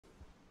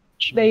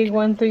They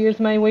want to use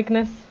my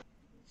weakness.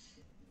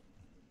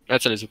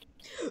 That's a lizard.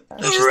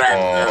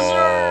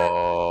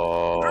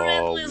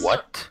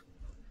 What?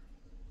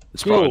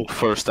 It's Cool. probably the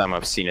first time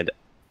I've seen it.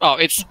 Oh,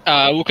 it's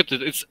look at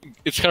it.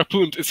 It's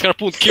harpooned. It's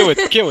harpooned. Kill it.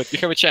 Kill it. You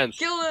have a chance.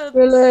 Kill it!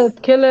 Kill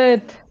it! Kill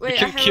it! Wait, You I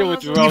can have kill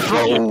it another-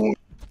 without killing.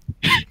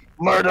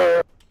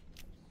 Murder!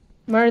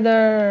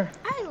 Murder!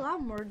 I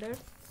love murder.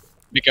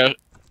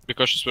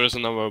 Because there is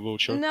another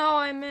vulture. No,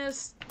 I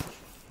missed.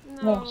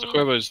 No. So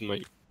whoever is in my...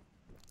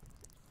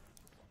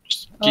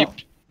 Just keep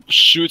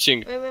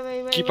shooting.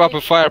 Wait. Keep up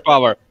with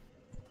firepower.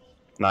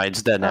 No,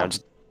 it's dead now. It's...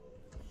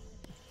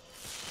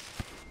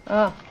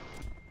 Ah.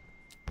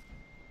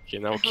 Okay,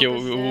 now hope kill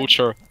it's dead.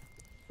 vulture.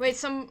 Wait,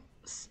 is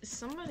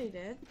somebody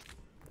dead?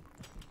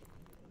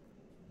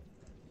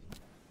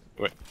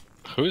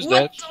 Who's What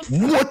that?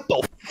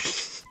 the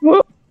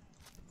What the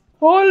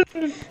Oh,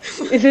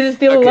 is it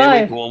still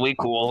Okay, alive? we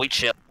cool, we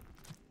chill.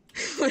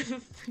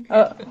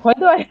 Why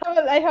do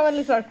I have a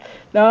lizard?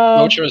 No.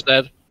 Vulture is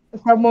dead.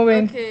 Stop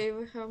moving. Okay,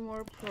 we have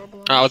more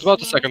problems. What about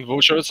the now. second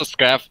vulture? It's a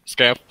scav.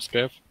 Scav.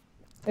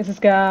 It's a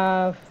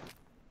scav.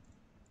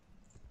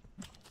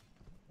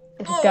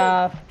 It's a Oh.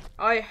 scav.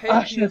 I hate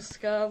Ah, you, shit.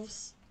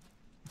 scavs.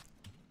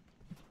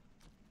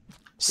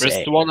 There's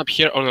Say. one up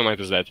here. Oh no, mine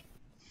is dead.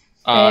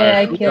 Yeah,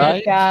 I who killed a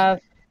died? scav.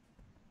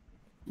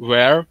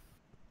 Where?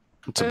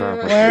 It's a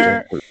bird.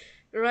 Where?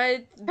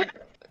 Right.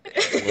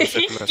 Where's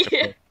that mask?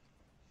 Yeah.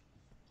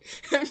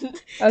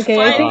 Okay,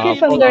 I think Fine.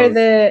 it's under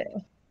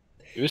the...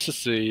 This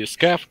is the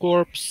scav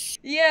corpse.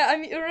 Yeah,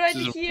 I'm right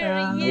This is here.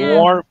 a Yeah.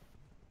 War.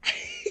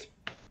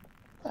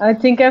 I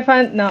think I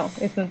found... No,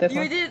 it's not this You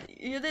one. did.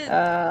 You did.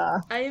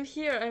 Uh... I am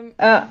here. I'm.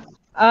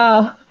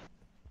 Oh.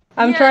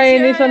 I'm Yes, trying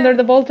here this I under am.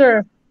 the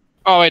bolter.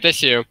 Oh wait, I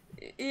see you.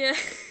 Yeah.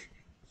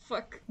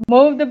 Fuck.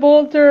 Move the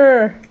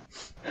bolter.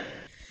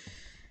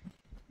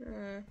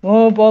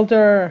 Move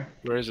bolter.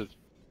 Where is it?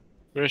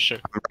 Where is she?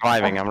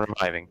 I'm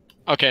reviving.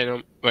 Okay,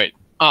 no, wait.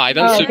 I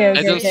don't Oh, see. okay, I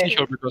okay, don't okay. see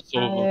her because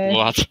of Uh,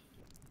 blood.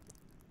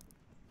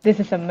 This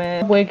is a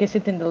mess. Wake is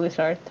it in the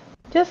lizard?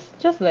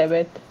 Just leave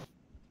it.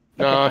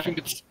 No, Okay, I fine. think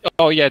it's.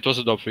 Oh yeah, it was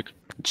a dopfic.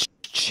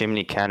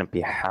 Chimney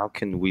canopy, how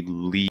can we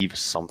leave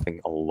something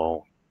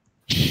alone?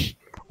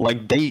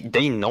 Like,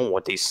 they know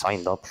what they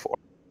signed up for.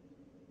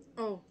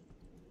 Oh.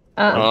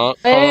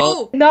 Hey,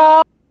 Oh.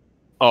 no,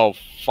 Oh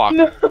fuck!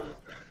 no,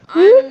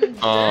 I'm dead.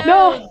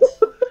 no.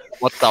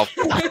 What the?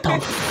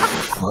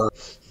 Fuck?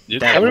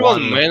 Did That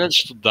everyone one-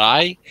 manage to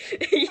die?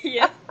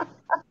 Yeah.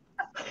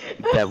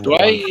 That Do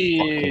one I?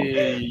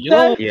 fucking- You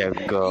know, Yeah,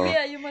 go.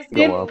 Yeah, you must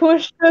Go It up.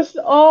 pushed us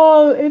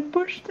all. It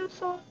pushed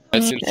us all. I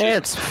think Yeah,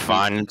 it's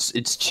fine.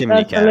 It's chimney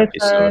That's a canopy,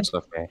 so lizard. it's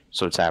okay.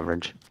 So it's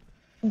average.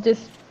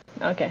 Just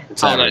okay.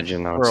 It's Oh, average, nice. you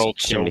know. We're all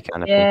It's chimney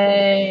canopy.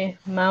 Yay!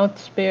 Mouth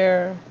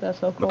spear. That's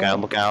so cool. Look out!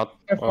 Look out!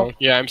 Careful. Oh,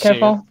 yeah, I'm seeing it.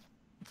 Careful.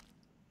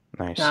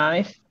 Nice.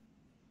 Nice.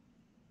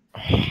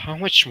 How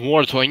much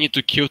more do I need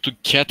to kill to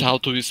get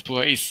out of this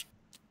place?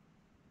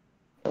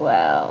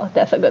 Well,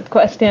 that's a good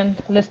question.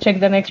 Let's check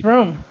the next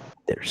room.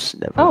 There's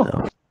never Oh.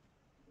 enough.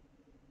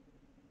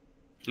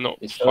 No,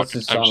 It fuck starts to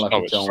it, sound like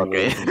a John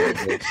okay.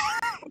 Wick.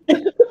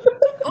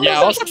 Oh,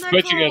 Yeah, I was there's an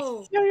expecting it.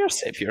 echo. Yeah, you're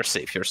safe. You're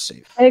safe. You're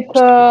safe.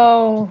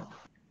 Echo.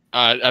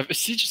 I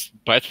see just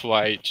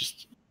Batfly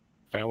just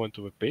fell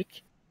into a pit.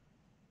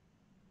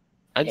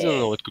 I don't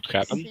know what could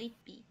happen.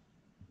 Sleepy.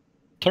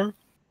 Turn.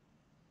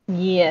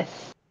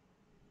 Yes.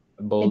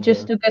 A It boulder.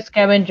 just took a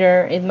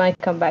scavenger. It might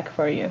come back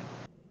for you.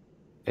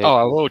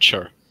 Oh, a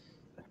vulture.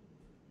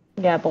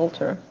 Yeah,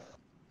 bolter.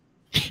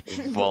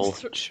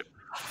 Vulture.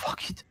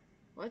 Fuck it.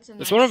 What's a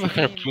It's more of a nice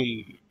name?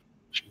 harpoon.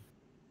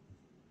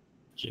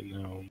 Okay,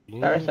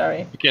 now.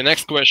 Sorry. Okay,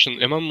 next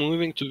question. Am I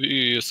moving to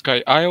the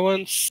Sky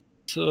Islands?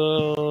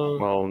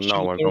 Well, no, we're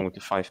Shelter? going to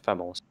 5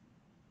 pebbles.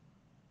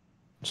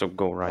 So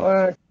go right.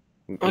 Or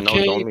No,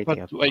 Okay, don't meet but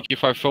yet. like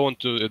if I fall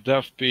into a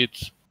death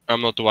pit,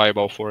 I'm not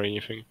liable for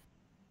anything.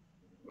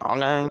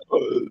 Okay.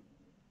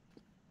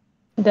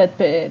 that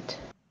pit.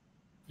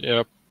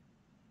 Yep.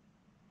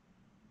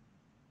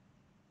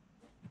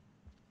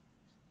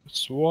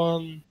 That's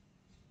one.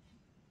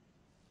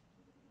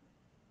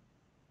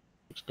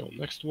 Let's go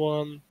next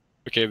one.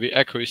 Okay, the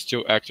echo is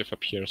still active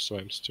up here, so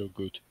I'm still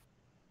good.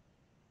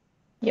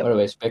 Yep. By the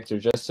way, Spectre,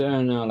 just so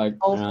you know, like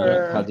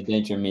Over. how the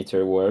danger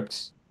meter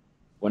works.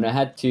 When I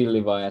had 2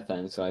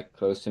 Leviathans like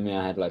close to me,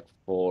 I had like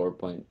 4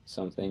 point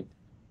something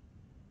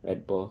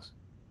red balls.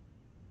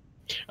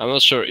 I'm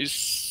not sure.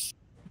 Is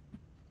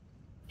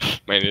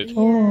man, it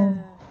Oh.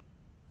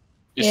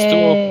 Yeah. is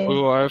Yay.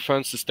 two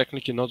elephants is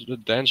technically not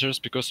that dangerous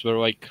because we're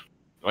like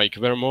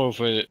we're more of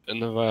an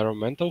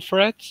environmental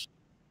threat.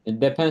 It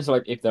depends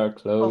like if they're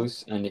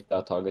close and if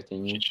they're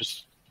targeting you.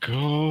 Just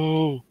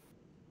go.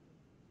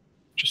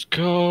 Just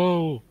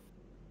go.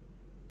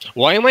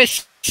 Why am I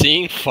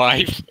seeing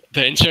 5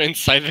 danger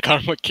inside the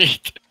karma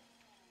gate?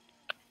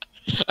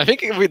 I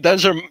think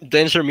the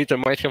danger meter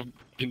might have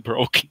been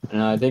broken.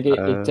 No, I think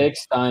it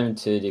takes time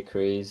to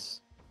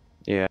decrease.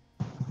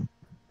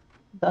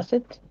 Does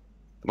it?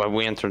 But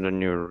we entered a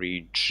new It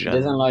region.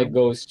 doesn't like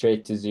go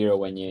straight to 0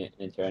 when you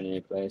enter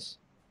any place.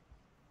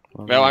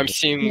 Well, I'm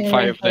seeing Yeah,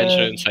 5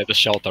 danger uh, inside the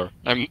shelter.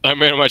 I'm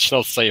very much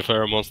not safe.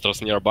 There are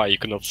monsters nearby. You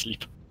cannot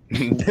sleep.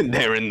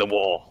 They're in the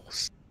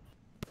walls.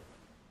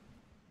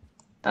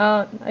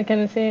 Oh, I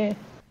can see.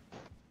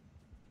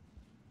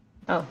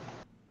 Oh,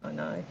 oh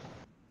nice.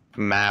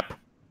 Map.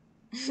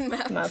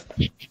 Map. Map.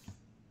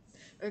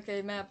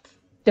 Okay, map.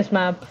 Just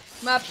map.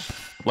 Map.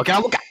 Look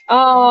out! Look out!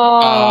 Oh,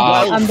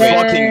 Well I'm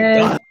fucking dead.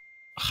 done.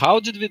 How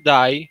did we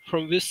die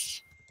from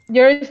this?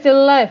 You're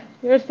still alive.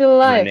 You're still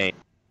alive. Grenade.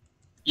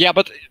 Yeah,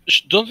 but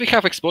don't we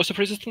have explosive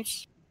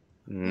resistance?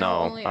 No,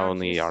 only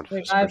only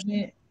artists. artificers. Revive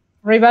me.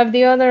 Revive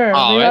the other.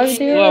 Oh, Revive it's,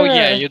 the well, other.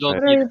 yeah, you don't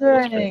What need are you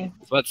explosive doing?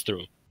 resistance. That's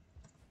true.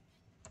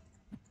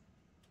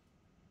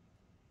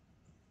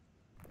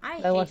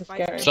 I That hate was 5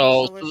 scary. pebbles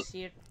So- over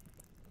here.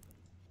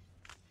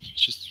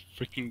 Just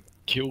freaking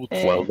killed.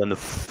 Eh. Well, then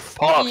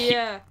fuck.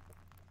 Yeah.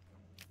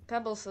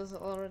 Pebbles is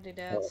already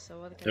dead, so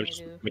what can They're I just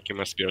do? making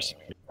my spears.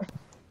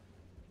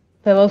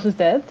 Pebbles is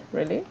dead?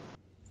 Really?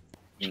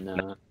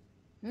 No.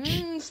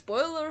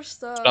 Spoiler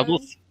stuff.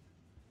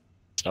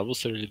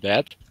 Stubbles are really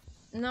dead.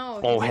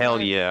 No. Oh, he's hell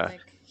alive, yeah.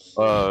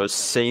 like,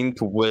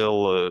 Saint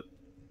will.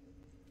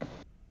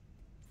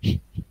 It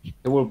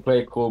will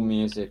play cool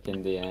music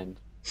in the end.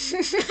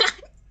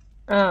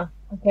 Ah,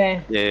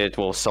 okay. It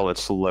will sell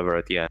its liver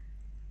at the end.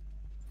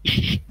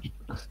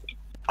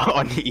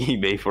 On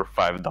eBay for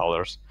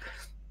 $5.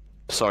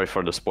 Sorry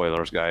for the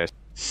spoilers, guys.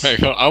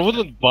 I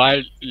wouldn't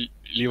buy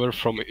liver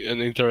from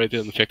an internet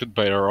infected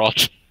by a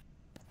rot.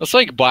 That's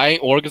like buying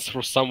organs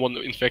for someone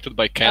infected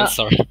by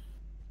cancer.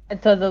 I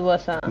thought that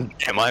was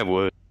Damn, I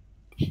would.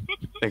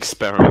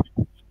 Experiment.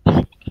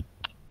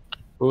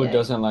 Who Yeah.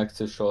 doesn't like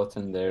to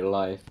shorten their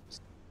life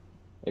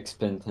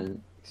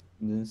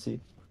expectancy?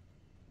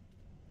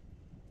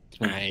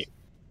 I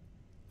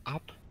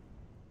up.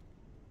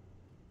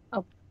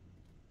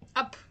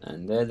 Up.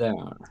 And there they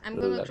are. I'm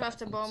gonna Little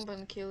craft a elephants. bomb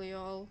and kill you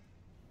all.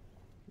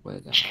 Where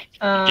the...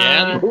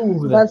 Again?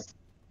 Ooh, That's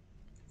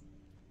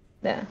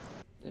yeah.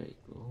 There you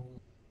go.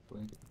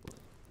 Where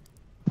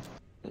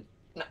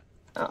the...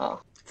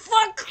 Oh.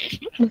 Fuck!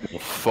 Well,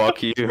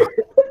 fuck you.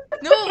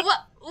 No,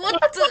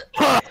 what the?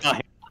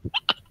 That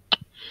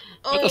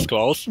Oh, was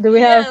close. Do we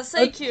yeah, have?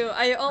 thank you.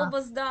 I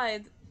almost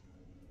died.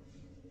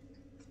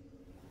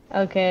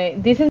 Okay,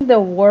 this is the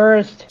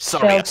worst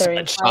Sorry, I shelter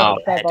in said Fire Oh.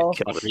 I had to Pebble.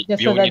 kill it. Just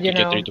We so all that need you to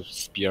get know. rid of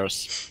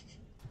spears.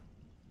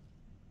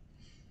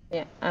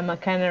 Yeah, I'm a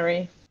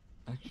canary.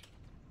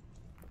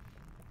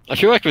 I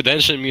feel like with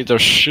engine meter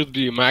should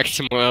be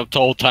maximum at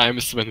all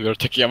times when we're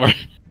together.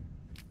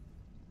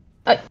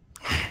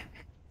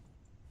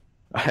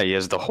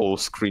 Yes, the whole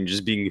screen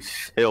just being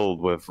filled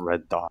with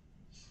red dots.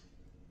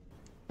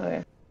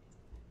 Okay.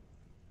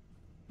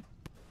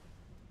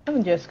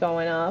 I'm just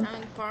going up.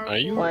 And parkour Are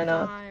you? Why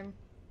not? time.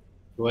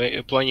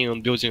 We're planning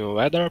on building a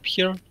ladder up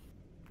here.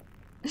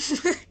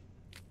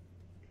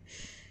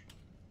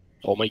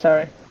 Oh my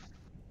Sorry.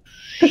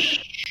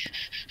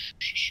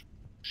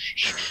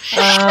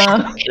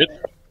 uh, shit.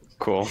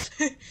 Cool.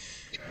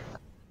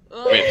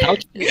 Wait, how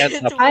did we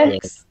end up I-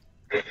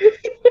 here?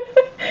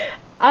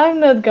 I'm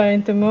not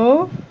going to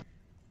move.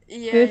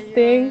 Yeah, This you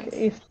thing aren't.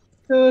 is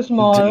too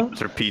small.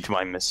 Didn't repeat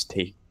my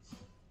mistake.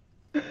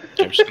 I'm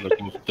just gonna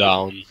move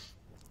down,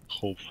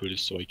 hopefully,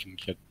 so I can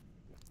get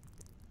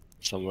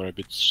somewhere a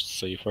bit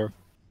safer.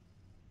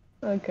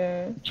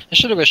 Okay.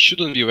 Actually, there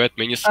shouldn't be that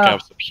many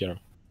scabs up here.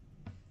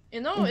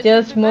 You know, it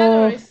Just would be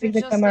better move. if Pick you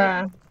the just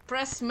camera.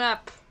 press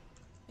map.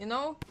 You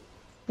know,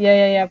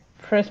 Yeah.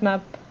 Press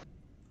map.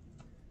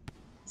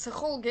 the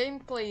whole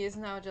gameplay is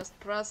now just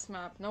press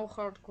map, no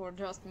hardcore,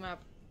 just map.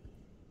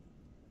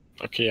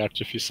 Okay,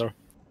 Artificer.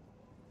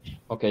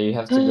 Okay, you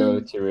have to go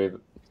to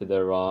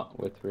the raw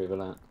with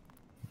Riverland.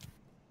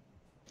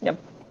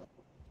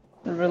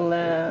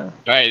 Real,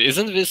 Right,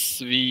 isn't this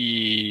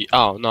the...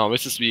 Oh, no,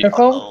 this is the...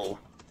 careful.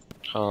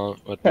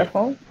 What the...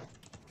 Careful.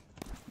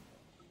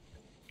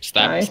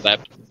 Stab, Nice.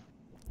 stab,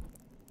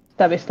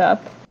 Stabby stab.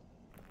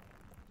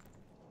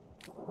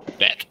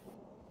 dead.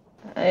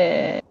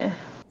 Uh,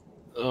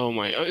 Oh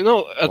my... You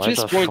know, at Why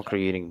this the point... fuck are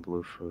you eating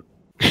blue fruit?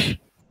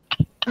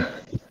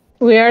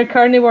 we are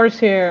carnivores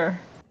here.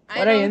 I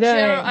What are you don't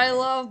care. doing? I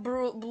love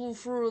blue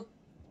fruit.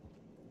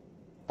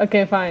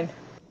 Okay, fine.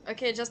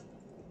 Okay, just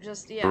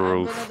yeah,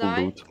 I'm gonna die,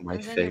 Fruit, my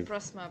and then you fave.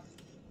 press map.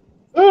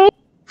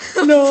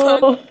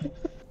 No.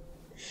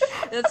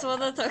 That's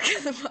what I'm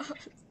talking about.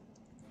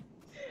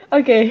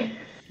 Okay,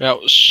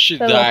 Well, she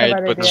That was a died,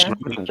 bad but idea.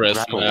 she pressed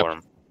Grapple map.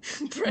 worm.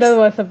 that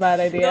was a bad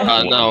idea.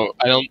 No,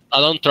 I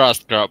don't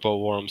trust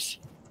grapple worms.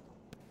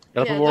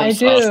 Grapple Yeah, I worms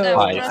do. are Press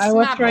spies. I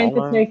was map. trying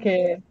to Alright. take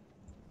it.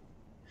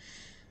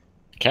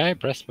 Okay,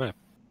 press map.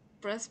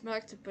 Press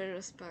back to pay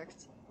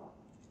respect.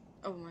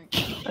 Oh my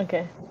god.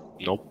 Okay.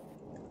 Nope.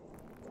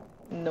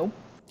 Nope.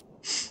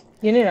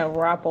 You need a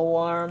grapple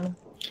worm.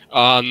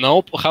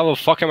 Nope. How the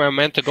fuck am I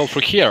meant to go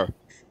through here?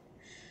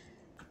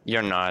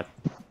 You're not.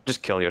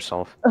 Just kill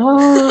yourself.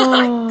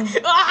 Oh.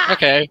 Ah!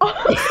 Okay.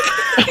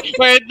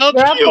 Wait, not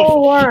Grapple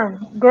you!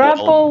 worm.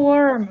 Grapple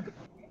worm.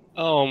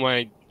 Oh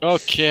my...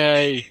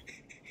 Okay.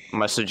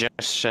 My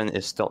suggestion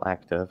is still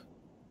active.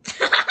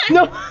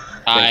 No.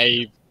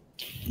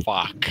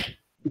 Fuck.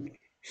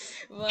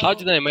 Well, How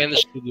did I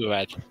manage to do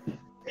that?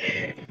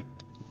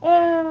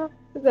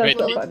 That's Wait,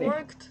 so well, it funny.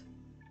 worked.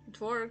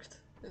 It worked.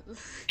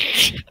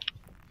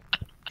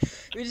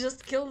 We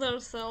just killed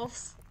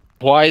ourselves.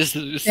 Why is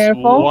this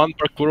Careful. one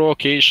parkour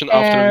location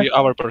after the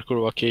other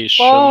parkour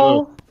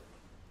location?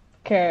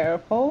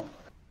 Careful.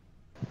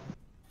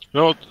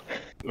 No,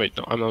 wait,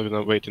 no, I'm not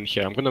gonna wait in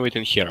here. I'm gonna wait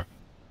in here.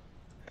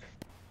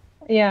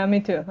 Yeah, me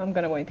too. I'm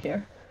gonna wait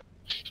here.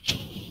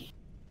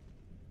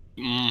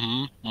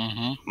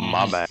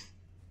 My bad.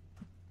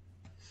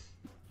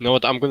 You know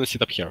what? I'm gonna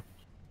sit up here.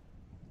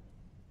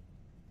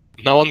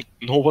 No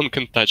one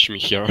can touch me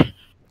here.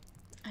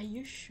 Are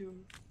you sure?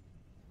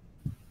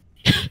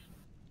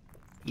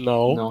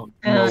 No. No,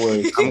 no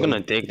worries. I'm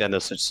gonna take that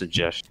as a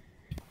suggestion.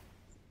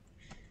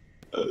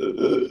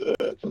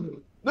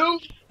 No.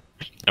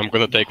 I'm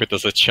gonna take it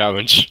as a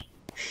challenge.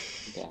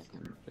 Okay, I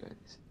can do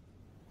this.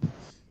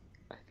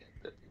 I can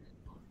do it.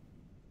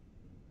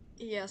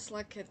 Yes,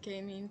 like at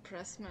gaming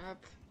press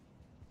map.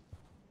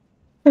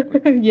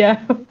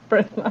 Yeah,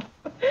 press map.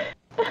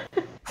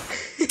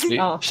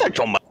 Oh, Shut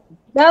your mouth.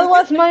 that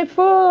was my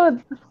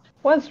food.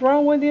 What's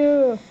wrong with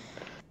you?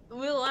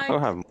 We I like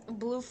have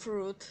blue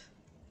fruit.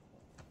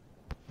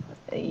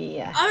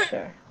 Yeah, Ah!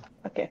 sure.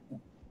 Okay.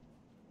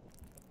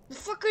 The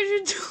fuck are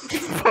you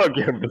doing? fuck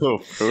your blue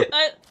fruit.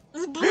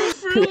 The blue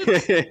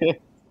fruit!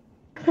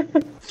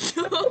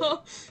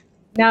 No.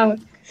 Now,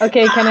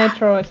 okay, can I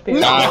throw a spear?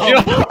 No,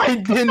 Ah, I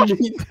didn't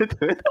mean to do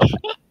it.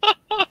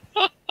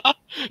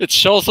 It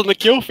shows on the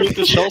kill feed.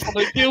 It shows on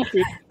the kill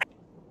feed.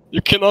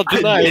 You cannot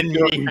deny I it.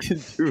 didn't mean to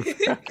do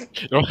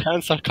that. Your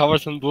hands are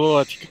covered in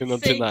blood. You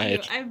cannot Thank deny you.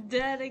 it. I'm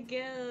dead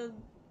again.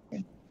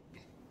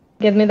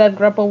 Get me that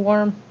grapple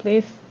worm,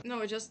 please.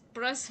 No, just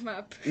press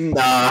map.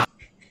 Nah.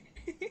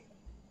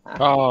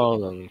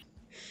 Hold on.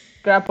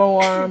 Grapple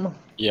worm.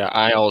 Yeah,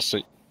 I also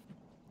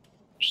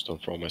just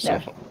don't throw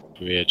myself on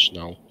the edge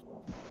now.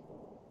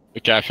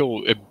 Okay, I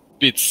feel a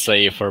bit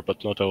safer,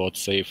 but not a lot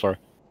safer.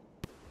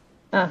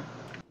 Ah.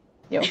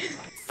 Yo.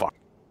 Fuck.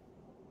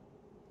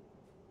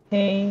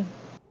 Hey.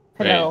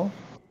 Hello.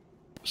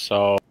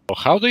 So,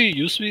 how do you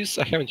use this?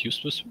 I haven't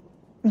used this.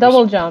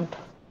 Double jump.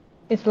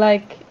 It's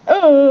like,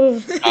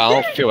 oh. I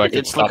don't feel like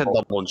It's like a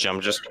double. double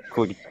jump, just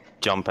quick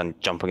jump and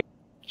jump again.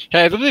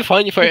 Hey, it would be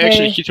fine if I Okay.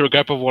 actually hit your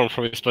grapple worm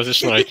from this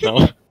position right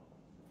now.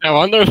 I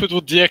wonder if it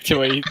would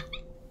deactivate.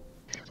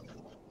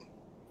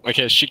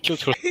 Okay, she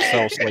killed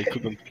herself, so I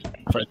couldn't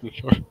threaten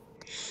her.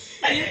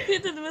 You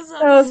hit it without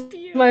That a was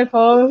spear. my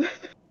fault.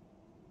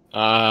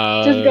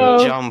 Just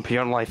go. Jump,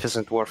 your life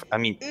isn't worth. I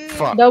mean,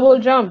 fuck. Double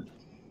jump.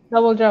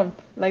 Double jump.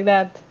 Like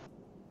that.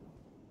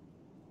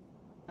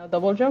 Now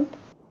double jump.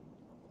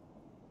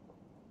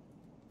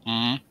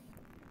 Mm.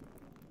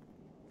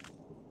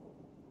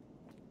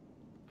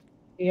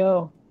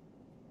 Yo.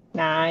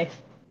 Nice.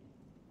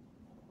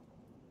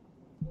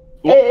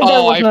 That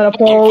was not a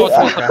pole. It was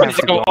I a have to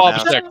physical go now.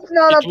 object.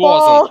 Not It a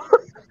ball.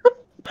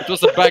 It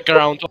was a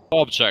background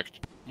object.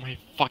 My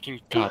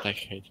fucking god, I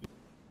hate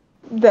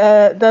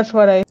it. That's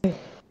what I.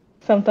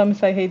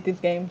 Sometimes I hate this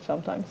game.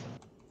 Sometimes.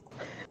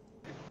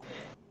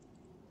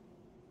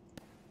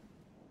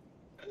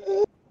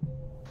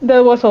 That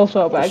was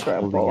also a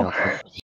background ball.